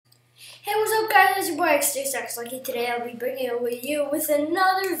Hey, what's up guys, it's your boy XJSX Lucky. Today I'll be bringing you with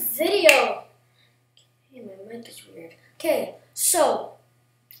another video. Hey, my mic is weird. Okay, so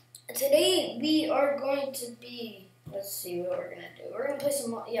today we are going to be, let's see what we're going to do. We're going to play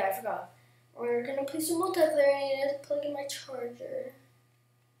some, I forgot. We're going to play some multiplayer. I need to plug in my charger.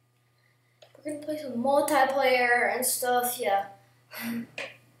 We're going to play some multiplayer and stuff, yeah.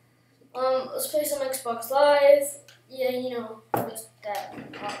 Let's play some Xbox Live. Yeah, you know, just that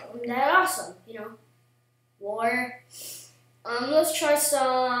awesome, you know. War. Let's try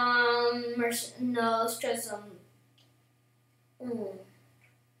some let's try some let's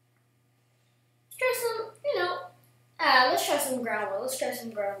try some ground war. Let's try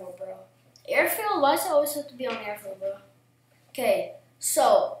some ground war, bro. Airfield? Why does it always have to be on airfield, bro? Okay,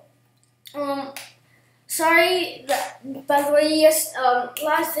 so sorry that, by the way, yes,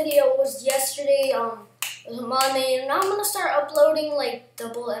 last video was yesterday, it was Monday, and I'm gonna start uploading like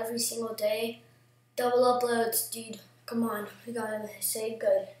double every single day. Double uploads, dude. Come on, we gotta say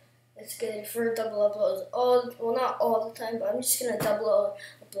good. It's good for double uploads. Well, not all the time, but I'm just gonna double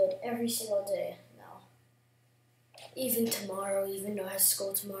upload every single day now. Even tomorrow, even though I have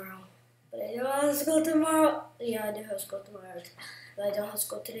school tomorrow. But I don't have school tomorrow. Yeah, I do have school tomorrow. But I don't have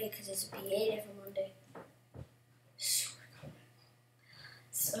school today because it's a PA day for Monday.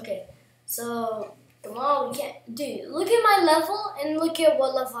 Okay, so tomorrow we can't. Dude, look at my level and look at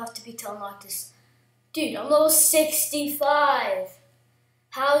what level I have to be to unlock this. Dude, I'm level 65.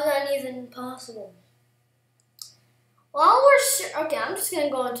 How is that even possible? Well, okay, I'm just gonna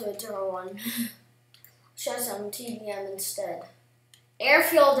go into a different one. Try some TBM instead.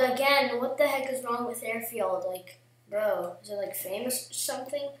 Airfield again. What the heck is wrong with airfield? Like, bro, is it like famous or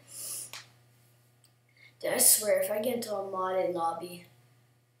something? Dude, I swear, if I get into a modded lobby,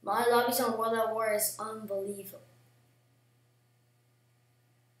 my lobbies on World at War is unbelievable.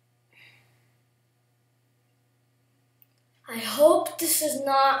 I hope this is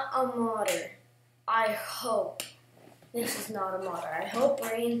not a modder. I hope this is not a modder. I hope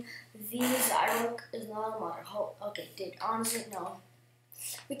Rain V's Irock is not a modder. Okay, dude, honestly, no.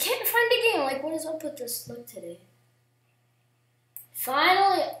 We can't find a game. Like, what is up with this look today?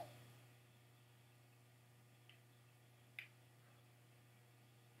 Finally.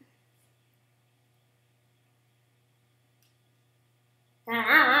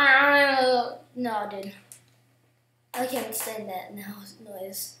 No, dude. I can't stand that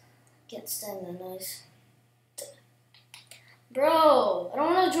noise. Can't stand that noise. Bro, I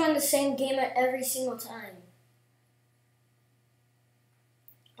don't want to join the same game every single time.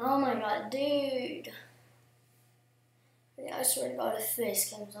 Oh my god, dude. Yeah, I swear to God, if face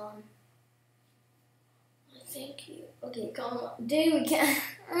cam's on. Thank you. Okay, come on. Dude, we can't.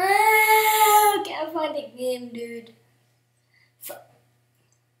 We can't find a game, dude.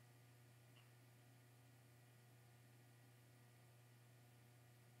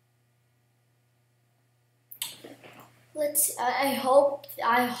 Let's. I hope to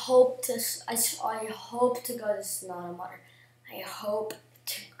God this is not a modder. I hope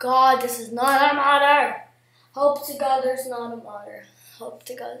to God this is not a modder. Hope to God there's not a modder. Hope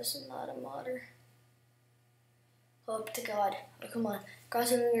to God this is not a modder. Hope to God. Oh, come on.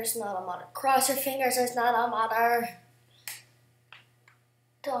 Cross your fingers, not a modder. Cross your fingers, it's not a modder.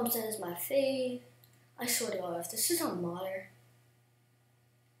 Thompson is my fave. I swear to God, if this is a modder.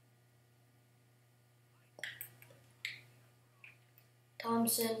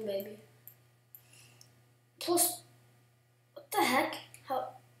 Thompson, baby. Plus, what the heck?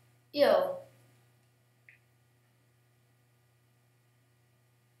 How? Yo.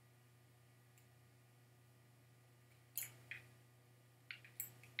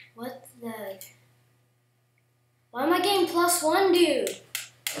 What the heck? Why am I getting +1, dude?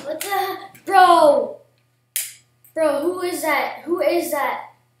 What the heck? Bro! Bro, who is that? Who is that?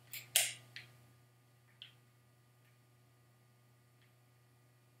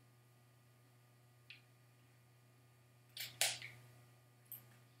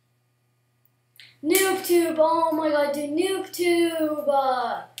 NoobTube! Oh my god, dude, NoobTube!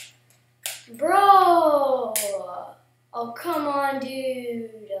 Bro! Oh, come on,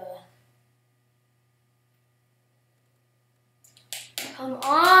 dude. Come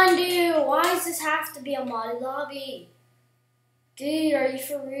on, dude. Why does this have to be a modded lobby? Dude, are you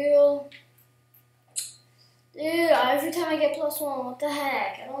for real? Dude, every time I get +1, what the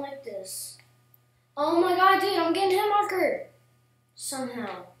heck? I don't like this. Oh my god, dude, I'm getting hit marker.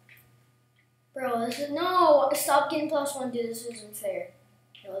 Somehow. Bro, this is, no, stop getting +1, dude, this isn't fair.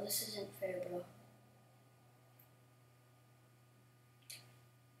 No, this isn't fair, bro.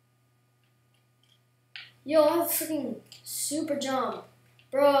 Yo, I have freaking super jump.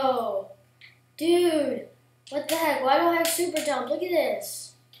 Bro. Dude, what the heck? Why do I have super jump? Look at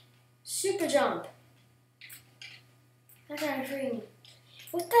this. Super jump. How can I freaking...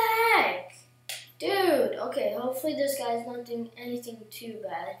 What the heck? Dude, okay, hopefully this guy's not doing anything too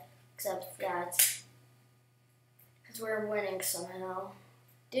bad. Except that. Because we're winning somehow.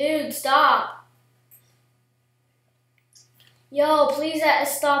 Dude, stop. Yo, please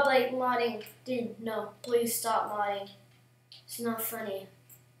stop, like, modding. Dude, no, please stop modding. It's not funny.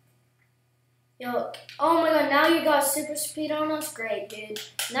 Yo, oh my god, now you got super speed on us? Great, dude.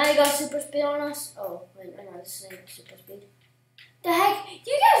 Now you got super speed on us? Oh, wait, I know, this isn't super speed. The heck?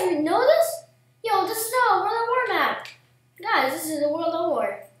 You guys know this? Yo, this is not a World of War map. Guys, this is a World of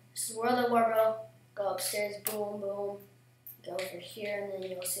War. This is World of War, bro. Go upstairs, boom, boom. Go over here, and then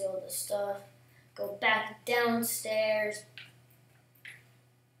you'll see all the stuff. Go back downstairs.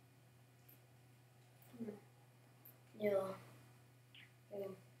 Yo.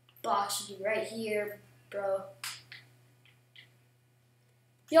 Box should be right here, bro.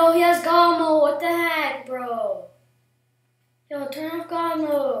 Yo, he has God mode. What the heck, bro? Yo, turn off God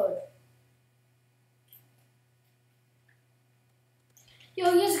mode.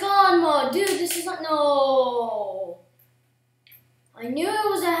 Yo, he has God mode. Dude, this is not... No. I knew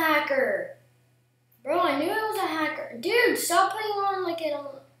it was a hacker. Bro, I knew it was a hacker. Dude, stop putting on like it...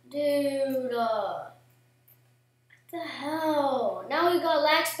 Dude, what the hell? Now we got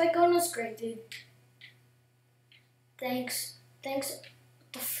lag spike on us. Great, dude. Thanks.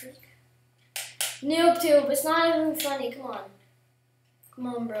 What the freak? NoobTube, it's not even funny. Come on. Come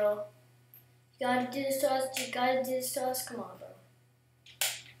on, bro. You gotta do this to us. You gotta do this to us. Come on, bro.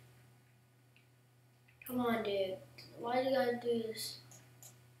 Come on, dude. Why do you gotta do this?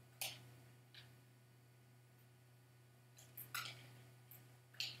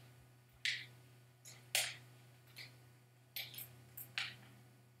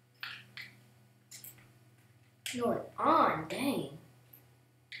 Going on, dang.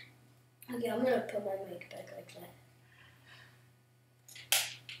 Okay, I'm gonna put my mic back like that.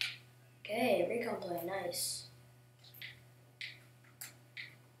 Okay, recon play, nice.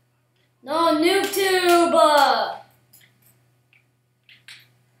 No, NoobTube!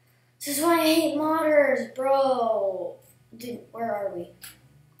 This is why I hate modders, bro. Dude, where are we?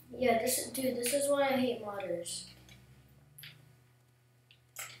 Yeah, this is why I hate modders.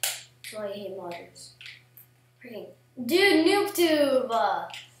 That's why I hate modders. Freaking, dude, NoobTube!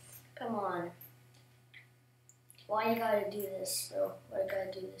 Come on. Why you gotta do this, bro? Why you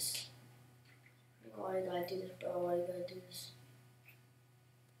gotta do this? Why you gotta do this, bro? Why you gotta do this?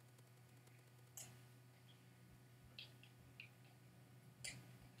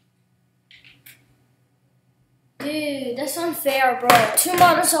 Dude, that's unfair, bro. 2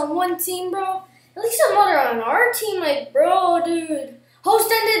 modders on one team, bro. At least a modder on our team, like, bro, dude.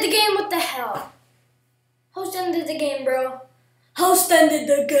 Host ended the game, what the hell? Host ended the game, bro. Host ended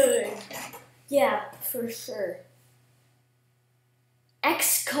the game. Yeah, for sure.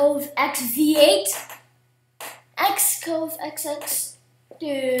 Xcove XV8? Xcove XX?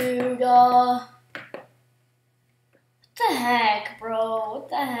 Dude, what the heck, bro? What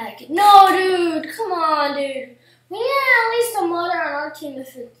the heck? No, dude, come on, dude. We need at least a modder on our team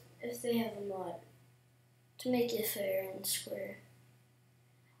if they have a mod. To make it fair and square.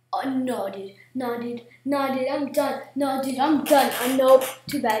 Oh, no, dude. I'm done. No, dude, I'm done. Nope.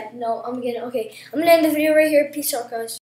 Too bad. No, I'm gonna end the video right here. Peace out, guys.